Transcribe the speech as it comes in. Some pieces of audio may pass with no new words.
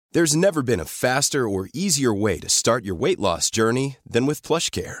There's never been a faster or easier way to start your weight loss journey than with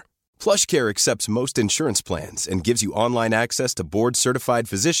PlushCare. PlushCare accepts most insurance plans and gives you online access to board-certified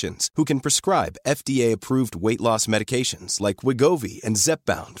physicians who can prescribe FDA-approved weight loss medications like Wegovy and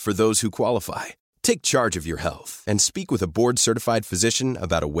Zepbound for those who qualify. Take charge of your health and speak with a board-certified physician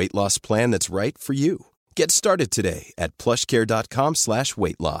about a weight loss plan that's right for you. Get started today at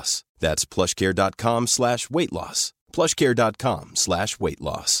plushcare.com/weight-loss. That's plushcare.com/weight-loss.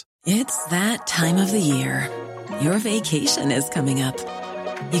 plushcare.com/weight-loss. It's that time of the year. Your vacation is coming up.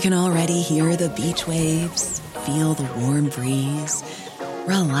 You can already hear the beach waves, feel the warm breeze,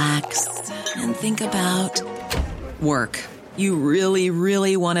 relax, and think about work. You really,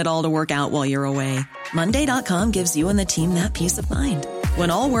 really want it all to work out while you're away. Monday.com gives you and the team that peace of mind. When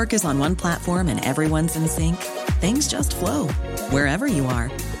all work is on one platform and everyone's in sync, things just flow. Wherever you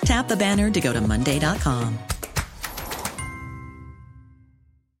are, tap the banner to go to Monday.com.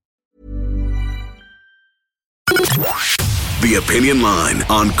 The Opinion Line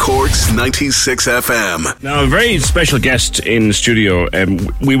on Cork's 96 FM. Now, a very special guest in studio.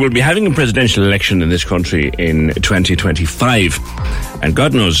 We will be having a presidential election in this country in 2025. And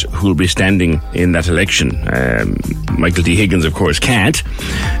God knows who will be standing in that election. Michael D. Higgins, of course, can't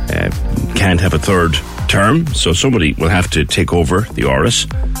have a third term. So somebody will have to take over the Oris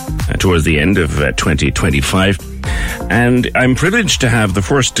towards the end of 2025. And I'm privileged to have the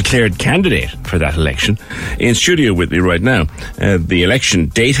first declared candidate for that election in studio with me right now. The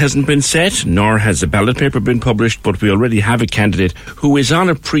election date hasn't been set, nor has the ballot paper been published, but we already have a candidate who is on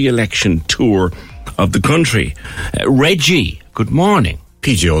a pre-election tour of the country. Reggie, good morning.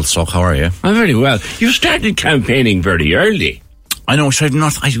 PG Oldstock, how are you? I'm very well. You started campaigning very early. I know, I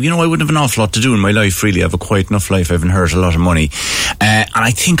wouldn't have an awful lot to do in my life, really. I have a quiet enough life. I haven't hurt a lot of money. And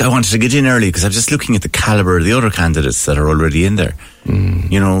I think I wanted to get in early because I'm just looking at the calibre of the other candidates that are already in there.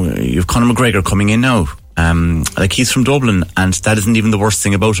 You know, you've Conor McGregor coming in now. Like, he's from Dublin, and that isn't even the worst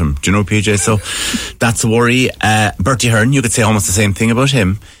thing about him. Do you know, PJ? So that's a worry. Bertie Hearn, you could say almost the same thing about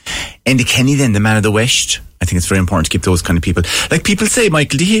him. Enda Kenny, then, the man of the West. I think it's very important to keep those kind of people. Like, people say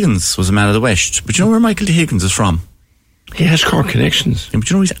Michael D. Higgins was a man of the West, but you know where Michael D. Higgins is from? He has Cork connections. Yeah, but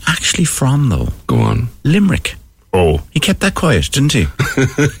you know where he's actually from, though? Go on. Limerick. Oh. He kept that quiet, didn't he?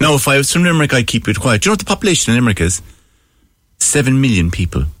 No, if I was from Limerick, I'd keep it quiet. Do you know what the population in Limerick is? 7 million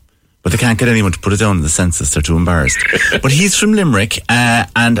people. But they can't get anyone to put it down in the census. They're too embarrassed. But he's from Limerick,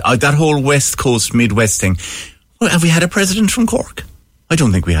 and that whole West Coast, Midwest thing. Well, have we had a president from Cork? I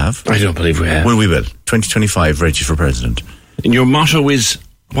don't think we have. I don't believe we have. Well, we will. 2025, Reggie for President. And your motto is...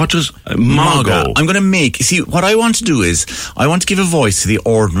 What does MAGA? I'm going to make... See, what I want to do is, I want to give a voice to the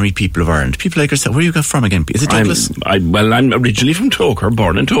ordinary people of Ireland. People like yourself. Where you got from again? Is it Douglas? I'm originally from Toker,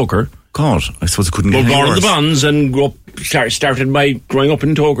 born in Toker. God, I suppose it couldn't get any worse. Born in the Bonds and started by growing up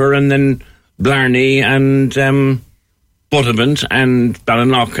in Toker and then Blarney and Buttevant and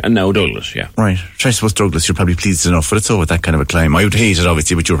Ballinlough and now Douglas, yeah. Right. I suppose Douglas, you're probably pleased enough, but it's over that kind of a climb. I would hate it,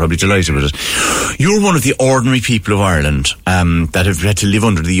 obviously, but you're probably delighted with it. You're one of the ordinary people of Ireland that have had to live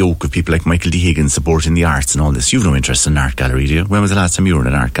under the yoke of people like Michael D. Higgins supporting the arts and all this. You've no interest in an art gallery, do you? When was the last time you were in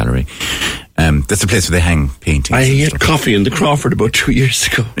an art gallery? That's the place where they hang paintings. I had coffee in the Crawford about 2 years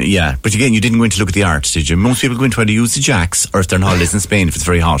ago. Yeah, but again, you didn't go in to look at the art, did you? Most people go in to either use the jacks, or if they're on holidays in Spain, if it's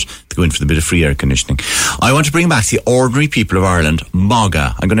very hot, to go in for the bit of free air conditioning. I want to bring back the ordinary people of Ireland,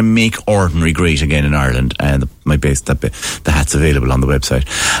 MAGA. I'm going to make ordinary great again in Ireland. The hat's available on the website.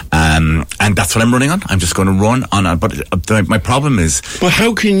 And that's what I'm running on. I'm just going to run on. But my problem is... But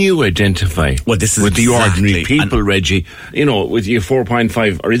how can you identify with the ordinary people, Reggie? You know, with your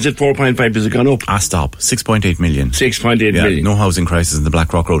 4.5, or is it 4.5? Has it gone up? Stop. 6.8 million. 6.8 million. No housing crisis in the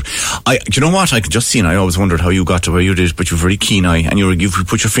Blackrock Road. Do you know what? I could just see, and I always wondered how you got to where you did, but you're very keen eye, and you've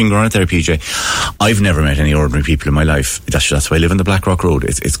put your finger on it there, PJ. I've never met any ordinary people in my life. That's why I live in the Blackrock Road.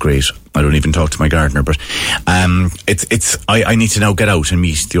 It's great. I don't even talk to my gardener, but I need to now get out and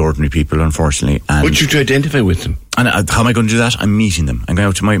meet the ordinary people, unfortunately. But you to identify with them. And how am I going to do that? I'm meeting them. I'm going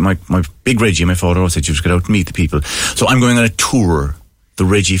out to my big Reggie, my father always said you should get out and meet the people. So I'm going on a tour, the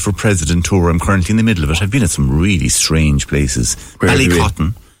Reggie for President tour. I'm currently in the middle of it. I've been at some really strange places.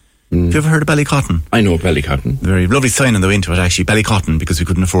 Ballycotton. Have you ever heard of Ballycotton? I know Ballycotton. Very lovely sign on the way into it, actually. Ballycotton, because we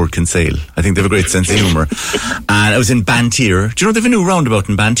couldn't afford Kinsale. I think they have a great sense of humour. And I was in Bantier. Do you know they have a new roundabout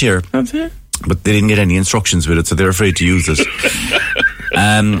in Bantier? Okay. But they didn't get any instructions with it, so they're afraid to use it.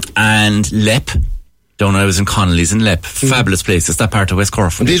 And Lepp. Down I was in Connolly's in Lepp. Fabulous place. It's that part of West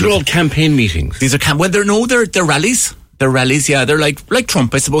Cork. These are all campaign meetings. These are they're rallies. They're rallies, yeah. They're like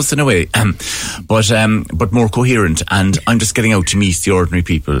Trump, I suppose, in a way. But more coherent. And I'm just getting out to meet the ordinary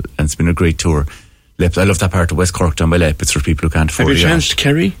people. And it's been a great tour. Lepp, I love that part of West Cork down by Lepp. It's for people who can't afford it. Have you a chance to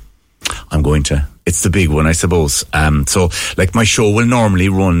Kerry? I'm going to. It's the big one, I suppose. So, like, my show will normally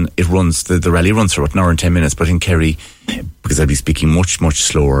the rally runs for about an hour and 10 minutes, but in Kerry, because I'll be speaking much, much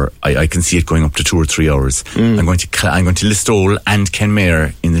slower, I can see it going up to 2 or 3 hours. I'm going to Listowel and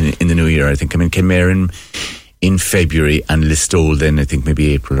Kenmare in the new year. I think I'm in Kenmare in February, and Listowel then I think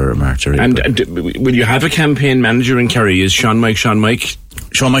maybe April or March or April. And will you have a campaign manager in Kerry? Is Sean Mike?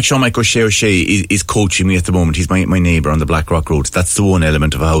 Sean Mike O'Shea is coaching me at the moment. He's my neighbour on the Blackrock Road. That's the one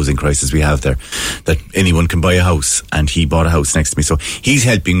element of a housing crisis we have there, that anyone can buy a house, and he bought a house next to me. So he's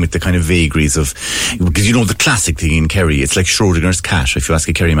helping with the kind of vagaries of, because you know the classic thing in Kerry, it's like Schrodinger's cat. If you ask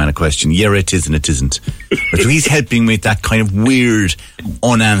a Kerry man a question, yeah, it is and it isn't. But so he's helping me with that kind of weird,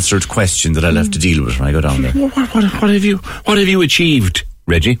 unanswered question that I'll have to deal with when I go down there. What have you achieved,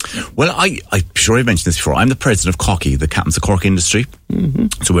 Reggie? Well, I'm sure I've mentioned this before. I'm the president of Cocky, the Captains of Cork Industry.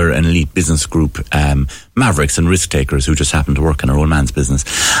 Mm-hmm. So we're an elite business group, mavericks and risk takers who just happen to work in our own man's business.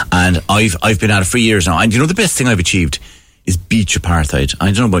 And I've been at it for years now. And you know, the best thing I've achieved is beach apartheid. I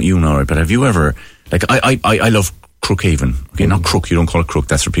don't know about you, Nora, but have you ever, like, I love Crookhaven. Okay, not Crook, you don't call it Crook,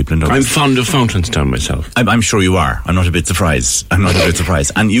 that's for people in Dublin. I'm fond of Fountainstown myself. I'm sure you are. I'm not a bit surprised.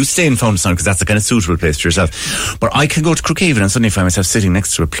 And you stay in Fountainstown because that's the kind of suitable place for yourself. But I can go to Crookhaven and suddenly find myself sitting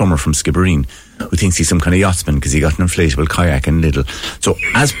next to a plumber from Skibbereen who thinks he's some kind of yachtsman because he got an inflatable kayak in Lidl. So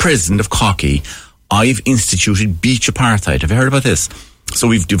as president of Cocky, I've instituted beach apartheid. Have you heard about this? So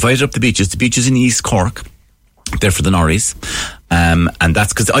we've divided up the beaches. The beaches in East Cork, they're for the Norries. And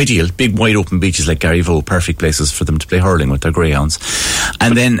that's because ideal, big wide open beaches like Garryvoe, perfect places for them to play hurling with their greyhounds.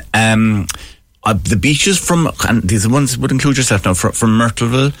 And then the beaches and these ones would include yourself now, from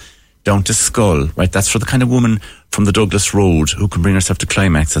Myrtleville down to Skull, right? That's for the kind of woman from the Douglas Road who can bring herself to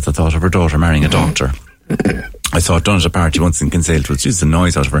climax at the thought of her daughter marrying a doctor. I saw it done at a party once in Kinsale, which is the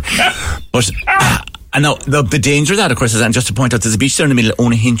noise out of her. But and now the danger of that, of course, is, and just to point out, there's a beach there in the middle of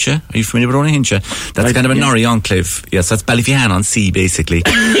Onahincha. Are you familiar with Onahincha? That's kind of a Norrie enclave. Yes, that's Ballyfihan on sea, basically.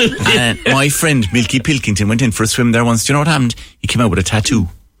 And my friend Milky Pilkington went in for a swim there once. Do you know what happened? He came out with a tattoo.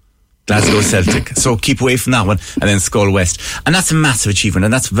 Glasgow Celtic. So keep away from that one. And then Skull West. And that's a massive achievement,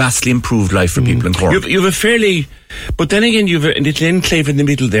 and that's vastly improved life for people in Cork. You've a fairly, but then again, you've a little enclave in the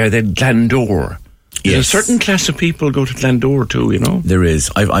middle there, then Glandore. Yes. There's a certain class of people go to Glandore too, you know. There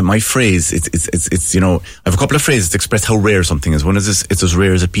is. My phrase, it's you know, I have a couple of phrases to express how rare something is. One is it's as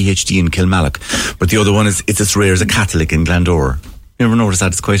rare as a PhD in Kilmallock, but the other one is it's as rare as a Catholic in Glandore. You ever notice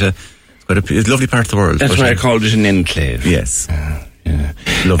that? It's quite a lovely part of the world. That's why I called it an enclave. Yes. Yeah.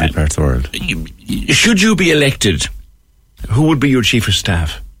 Lovely part of the world. Should you be elected, who would be your chief of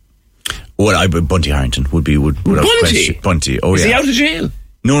staff? Well, Bunty Harrington would Bunty? Bunty. Oh, is yeah. Is he out of jail?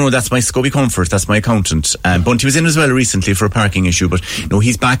 No, that's my Scobie Comfort. That's my accountant. Bunty was in as well recently for a parking issue, but no,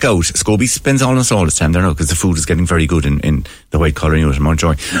 he's back out. Scobie spends almost all his time there now because the food is getting very good in the white collar unit in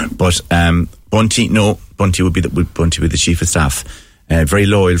Mountjoy. But Bunty would be the chief of staff. Very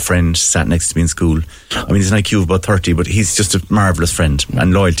loyal friend, sat next to me in school. I mean, he's an IQ of about 30, but he's just a marvellous friend.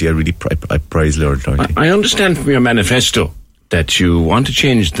 And loyalty, I prize loyalty. I understand from your manifesto that you want to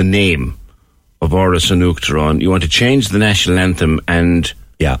change the name of Áras an Uachtaráin. You want to change the national anthem, and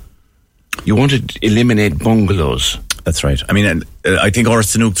you want to eliminate bungalows. That's right. I mean, I think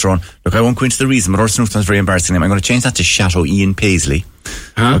Áras an Uachtaráin, look, I won't go into the reason, but Áras an Uachtaráin is a very embarrassing name. I'm going to change that to Chateau Ian Paisley.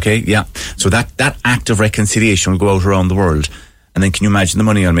 Huh? Okay, yeah. So that act of reconciliation will go out around the world. And then can you imagine the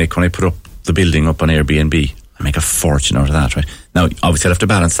money I'll make when I put up the building up on Airbnb? I make a fortune out of that, right? Now, obviously I'll have to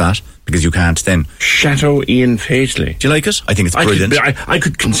balance that, because you can't then... Chateau Ian Paisley. Do you like it? I think it's brilliant. I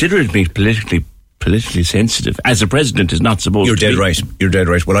could consider it being politically sensitive. As a president is not supposed to be. You're dead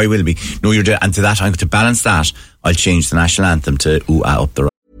right. Well, I will be. No, you're dead. And to that, I'm going to balance that. I'll change the national anthem to Ooh Ah Up the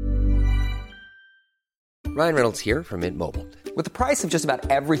Road. Ryan Reynolds here from Mint Mobile. With the price of just about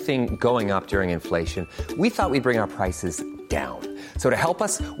everything going up during inflation, we thought we'd bring our prices down. So to help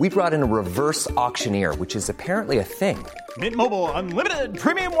us, we brought in a reverse auctioneer, which is apparently a thing. Mint Mobile Unlimited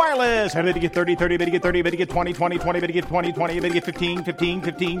Premium Wireless. How to get 30, 30, how to get 30, how to get 20, 20, 20, how to get 20, 20, how to get 15, 15,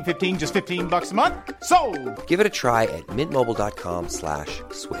 15, 15, just $15 a month? Sold! Give it a try at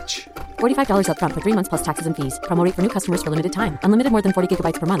mintmobile.com/switch. $45 up front for 3 months plus taxes and fees. Promo rate for new customers for limited time. Unlimited more than 40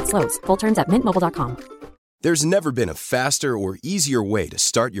 gigabytes per month. Slows full terms at mintmobile.com. There's never been a faster or easier way to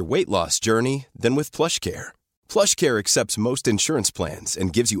start your weight loss journey than with PlushCare. PlushCare accepts most insurance plans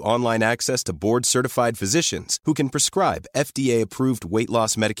and gives you online access to board-certified physicians who can prescribe FDA-approved weight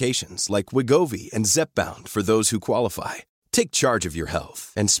loss medications like Wegovy and Zepbound for those who qualify. Take charge of your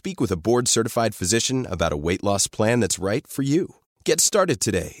health and speak with a board-certified physician about a weight loss plan that's right for you. Get started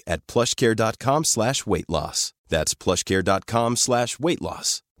today at plushcare.com/weight loss. That's plushcare.com/weight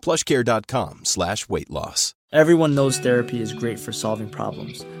loss. plushcare.com/weight loss. Everyone knows therapy is great for solving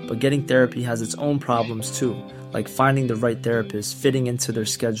problems, but getting therapy has its own problems too, like finding the right therapist, fitting into their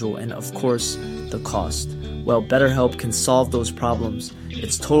schedule, and of course, the cost. Well, BetterHelp can solve those problems.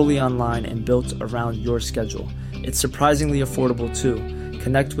 It's totally online and built around your schedule. It's surprisingly affordable too.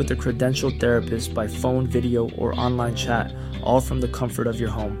 Connect with a credentialed therapist by phone, video, or online chat, all from the comfort of your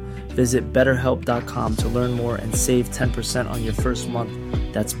home. Visit BetterHelp.com to learn more and save 10% on your first month.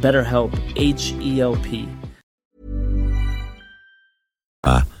 That's BetterHelp, H-E-L-P.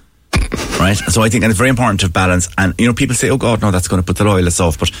 Right, so I think, and it's very important to balance. And people say, "Oh God, no, that's going to put the loyalists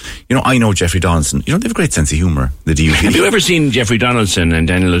off." But I know Jeffrey Donaldson. They have a great sense of humour. The DUP. Have you ever seen Jeffrey Donaldson and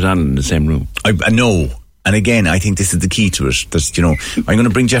Daniel O'Donnell in the same room? I know. And again, I think this is the key to it. There's, I'm going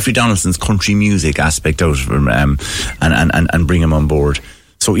to bring Jeffrey Donaldson's country music aspect out of him, and bring him on board.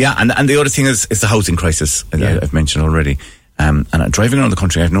 So yeah, and the other thing is the housing crisis. I've mentioned already. And driving around the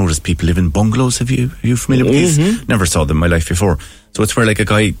country, I've noticed people live in bungalows. Are you familiar with these? Never saw them in my life before. So it's where like a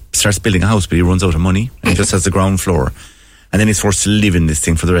guy starts building a house, but he runs out of money and he just has the ground floor, and then he's forced to live in this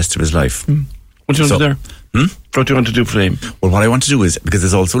thing for the rest of his life. What do you want to do there? What do you want to do for him? Well, what I want to do is, because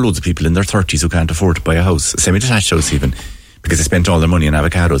there's also loads of people in their 30s who can't afford to buy a house, semi-detached house even, because they spent all their money on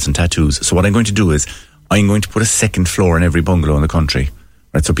avocados and tattoos. So what I'm going to do is, I'm going to put a second floor in every bungalow in the country.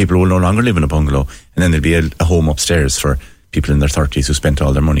 Right, so people will no longer live in a bungalow, and then there'll be a home upstairs for people in their 30s who spent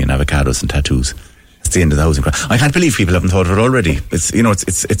all their money on avocados and tattoos. That's the end of the housing crisis. I can't believe people haven't thought of it already.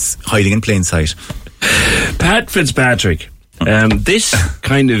 It's hiding in plain sight. Pat Fitzpatrick, this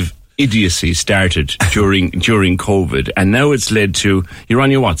kind of idiocy started during COVID, and now it's led to, you're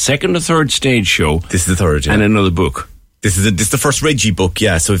on your second or third stage show? This is the third, yeah. And another book. This is the first Reggie book,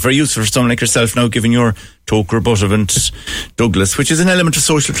 yeah. So it's very useful for someone like yourself now, giving your Toker, Buttevant, Douglas, which is an element of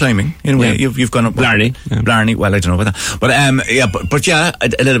social climbing in a way. Yeah. You've gone up Blarney. Blarney. Well, I don't know about that, but yeah,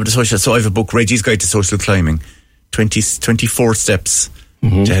 a little bit of social. So I have a book, Reggie's Guide to Social Climbing, 24 steps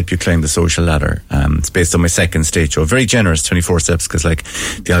to help you climb the social ladder. It's based on my second stage show. Very generous, 24 steps, because like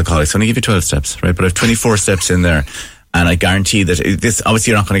the alcoholics only give you 12 steps, right? But I have 24 steps in there. And I guarantee that this,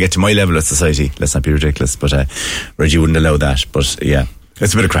 obviously you're not going to get to my level of society. Let's not be ridiculous, but Reggie wouldn't allow that. But yeah,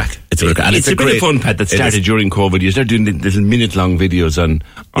 it's a bit of crack. It's a bit of fun, Pat, that started during COVID. You start doing little minute-long videos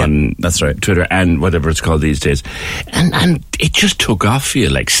on that's right, Twitter and whatever it's called these days. And it just took off for you,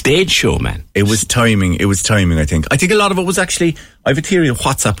 like stage show, man. It was timing, I think. I think a lot of it was actually, I have a theory of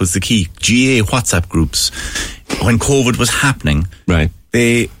WhatsApp was the key. GA WhatsApp groups, when COVID was happening, right?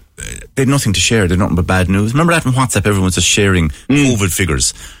 They had nothing to share. They had nothing but bad news. Remember that on WhatsApp, everyone was just sharing COVID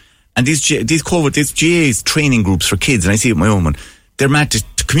figures. And these GA's training groups for kids, and I see it with my own one, they're mad to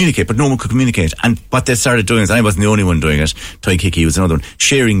communicate, but no one could communicate. And what they started doing is, I wasn't the only one doing it, Ty Kiki was another one,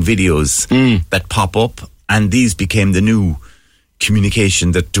 sharing videos that pop up, and these became the new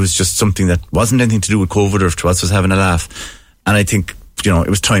communication that was just something that wasn't anything to do with COVID or to us was having a laugh. And I think, it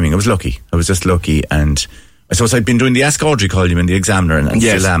was timing. I was lucky. I was just lucky, and I suppose I'd been doing the Ask Audrey column in the Examiner and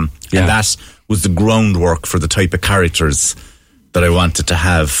still am. Yeah. And that was the groundwork for the type of characters that I wanted to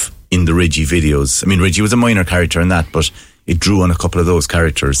have in the Reggie videos. I mean, Reggie was a minor character in that, but it drew on a couple of those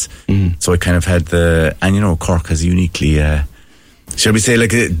characters. So I kind of had Cork has uniquely, shall we say,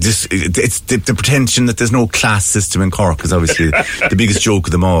 like it's the pretension that there's no class system in Cork is obviously the biggest joke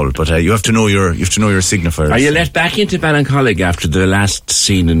of them all. But you have to know your signifiers. Are you let back into Ballincollig after the last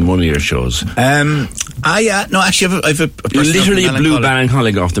scene in one of your shows? No, actually, I've a you literally blew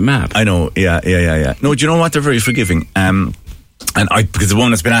Ballincollig off the map. I know, yeah. No, do you know what? They're very forgiving. Because the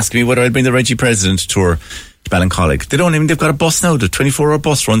woman has been asking me whether I'd bring the Reggie President tour to Ballincollig. They've got a bus now. The 24-hour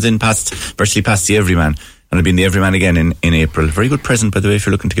bus runs in virtually past the Everyman. And I'll be in the Everyman again in April. Very good present, by the way, if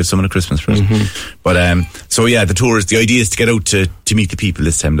you're looking to give someone a Christmas present. But, the idea is to get out to meet the people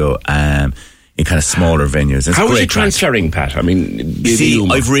this time, though, in kind of smaller venues. How was it transferring, Pat? I mean,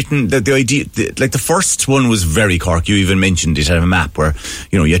 I've written the idea, the first one was very Cork. You even mentioned it had a map where,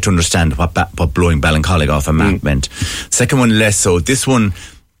 you had to understand what blowing Ballincollig off a map meant. Second one, less so. This one,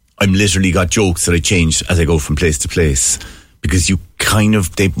 I'm literally got jokes that I change as I go from place to place. Because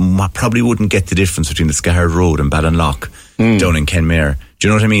they probably wouldn't get the difference between the Skahard Road and Ballinlough down in Kenmare. Do you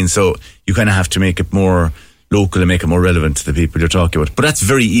know what I mean? So you kind of have to make it more local and make it more relevant to the people you're talking about. But that's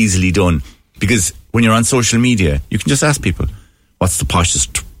very easily done, because when you're on social media, you can just ask people, what's the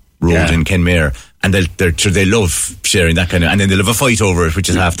poshest road in Kenmare? And they love sharing that kind of, and then they'll have a fight over it, which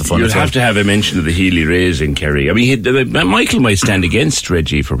is half the fun. You'll have to have a mention of the Healy Rays in Kerry. I mean, Michael might stand against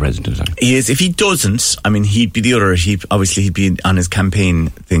Reggie for president. He is. If he doesn't, I mean, he'd be the other. He'd be on his campaign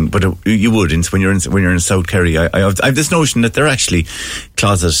thing. But you would, when you're in South Kerry. I have this notion that they're actually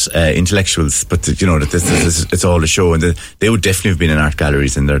closet intellectuals, but that this it's all a show, and they would definitely have been in art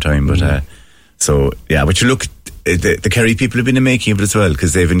galleries in their time. But So, yeah, but you look, the Kerry people have been in making of it as well,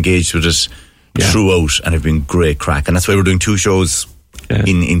 because they've engaged with it throughout and have been great crack. And that's why we're doing 2 shows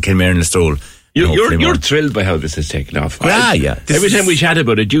in Kilmare and Listowel. You're thrilled by how this has taken off. Yeah. Every time we chat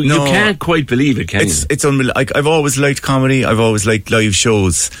about it, you can't quite believe it, can you? It's unreal. I've always liked comedy. I've always liked live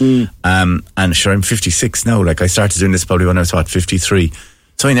shows. And sure, I'm 56 now. Like, I started doing this probably when I was, 53.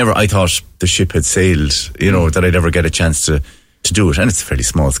 So I thought the ship had sailed, that I'd ever get a chance to do it. And it's a fairly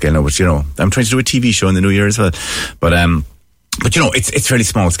small scale now, but, I'm trying to do a TV show in the new year as well. But it's fairly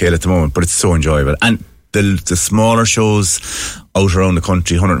small scale at the moment, but it's so enjoyable. And the smaller shows out around the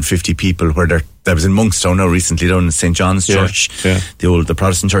country, 150 people, that was in Monkstown now recently, down in St. John's Church, the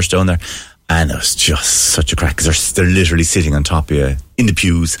Protestant church down there. And it was just such a crack, because they're literally sitting on top of you in the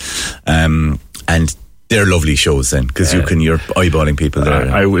pews. And they're lovely shows then, because you're eyeballing people there.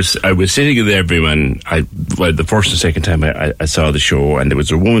 I was sitting in there, everyone. The first and second time I saw the show, and there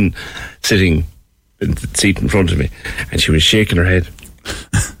was a woman sitting in the seat in front of me, and she was shaking her head.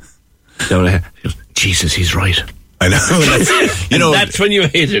 Jesus, he's right. I know. That's when you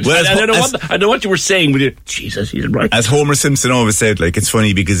hate it. Well, I know what you were saying, but Jesus, he's right. As Homer Simpson always said, like, it's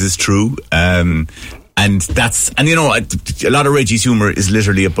funny because it's true. And a lot of Reggie's humour is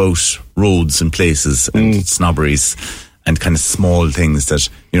literally about roads and places and snobberies and kind of small things that,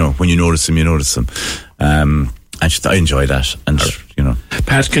 when you notice them, you notice them. I enjoy that. And,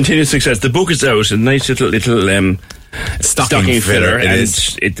 Pat, continued success. The book is out, a nice little stocking filler, and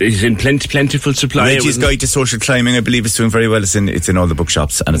it is in plentiful supply. Reggie's Guide to Social Climbing, I believe, is doing very well. It's in all the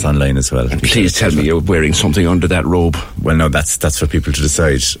bookshops, and it's online as well. And please tell me you're wearing something under that robe. Well, no, that's for people to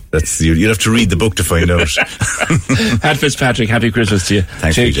decide. You'll have to read the book to find out. Pat Fitzpatrick, happy Christmas to you.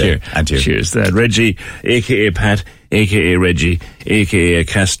 Thanks, Take care. And you. Cheers. Reggie, a.k.a. Pat, a.k.a. Reggie, a.k.a. a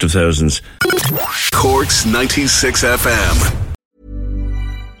cast of thousands. Cork's 96 FM.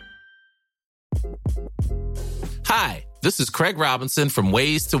 Hi, this is Craig Robinson from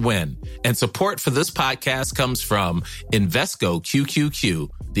Ways to Win, and support for this podcast comes from Invesco QQQ,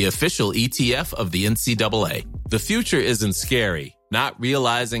 the official ETF of the NCAA. The future isn't scary. Not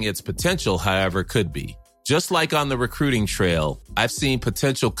realizing its potential, however, could be. Just like on the recruiting trail, I've seen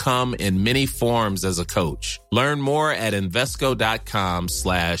potential come in many forms as a coach. Learn more at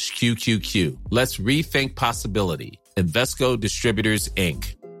Invesco.com/QQQ. Let's rethink possibility. Invesco Distributors,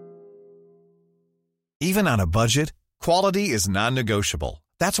 Inc. Even on a budget, quality is non-negotiable.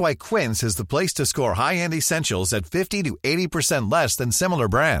 That's why Quince is the place to score high-end essentials at 50 to 80% less than similar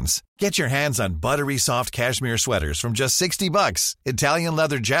brands. Get your hands on buttery soft cashmere sweaters from just $60, Italian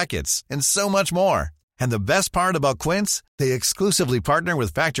leather jackets, and so much more. And the best part about Quince, they exclusively partner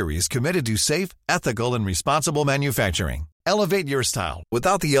with factories committed to safe, ethical, and responsible manufacturing. Elevate your style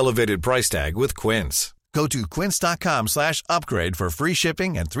without the elevated price tag with Quince. Go to quince.com/upgrade for free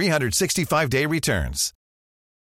shipping and 365-day returns.